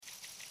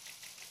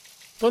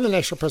From the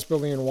National Press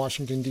Building in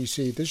Washington,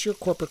 D.C., this is your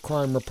Corporate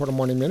Crime Reporter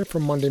Morning Minute for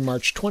Monday,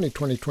 March 20,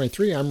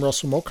 2023. I'm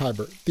Russell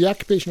Mokhiber. The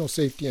Occupational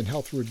Safety and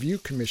Health Review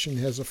Commission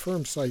has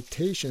affirmed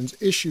citations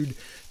issued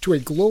to a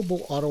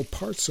global auto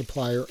parts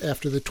supplier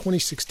after the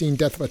 2016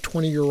 death of a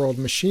 20-year-old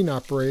machine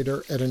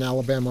operator at an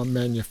Alabama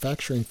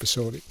manufacturing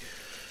facility.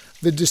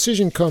 The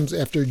decision comes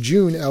after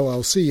June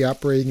LLC,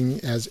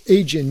 operating as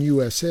Agent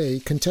USA,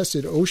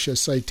 contested OSHA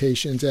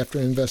citations after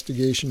an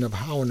investigation of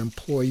how an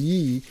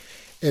employee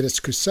at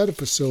its Cusseta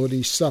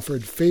facility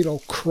suffered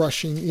fatal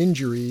crushing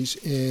injuries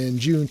in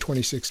June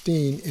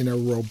 2016 in a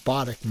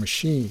robotic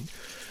machine.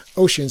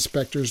 OSHA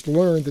inspectors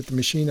learned that the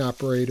machine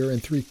operator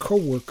and 3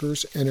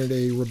 co-workers entered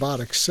a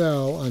robotic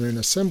cell on an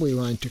assembly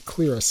line to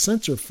clear a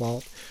sensor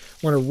fault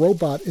when a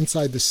robot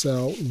inside the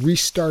cell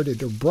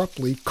restarted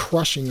abruptly,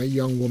 crushing a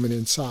young woman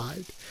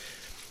inside.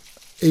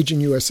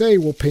 Agent USA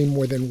will pay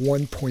more than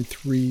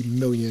 $1.3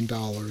 million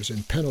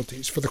in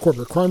penalties. For the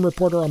Corporate Crime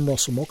Reporter, I'm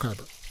Russell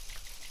Mokhiber.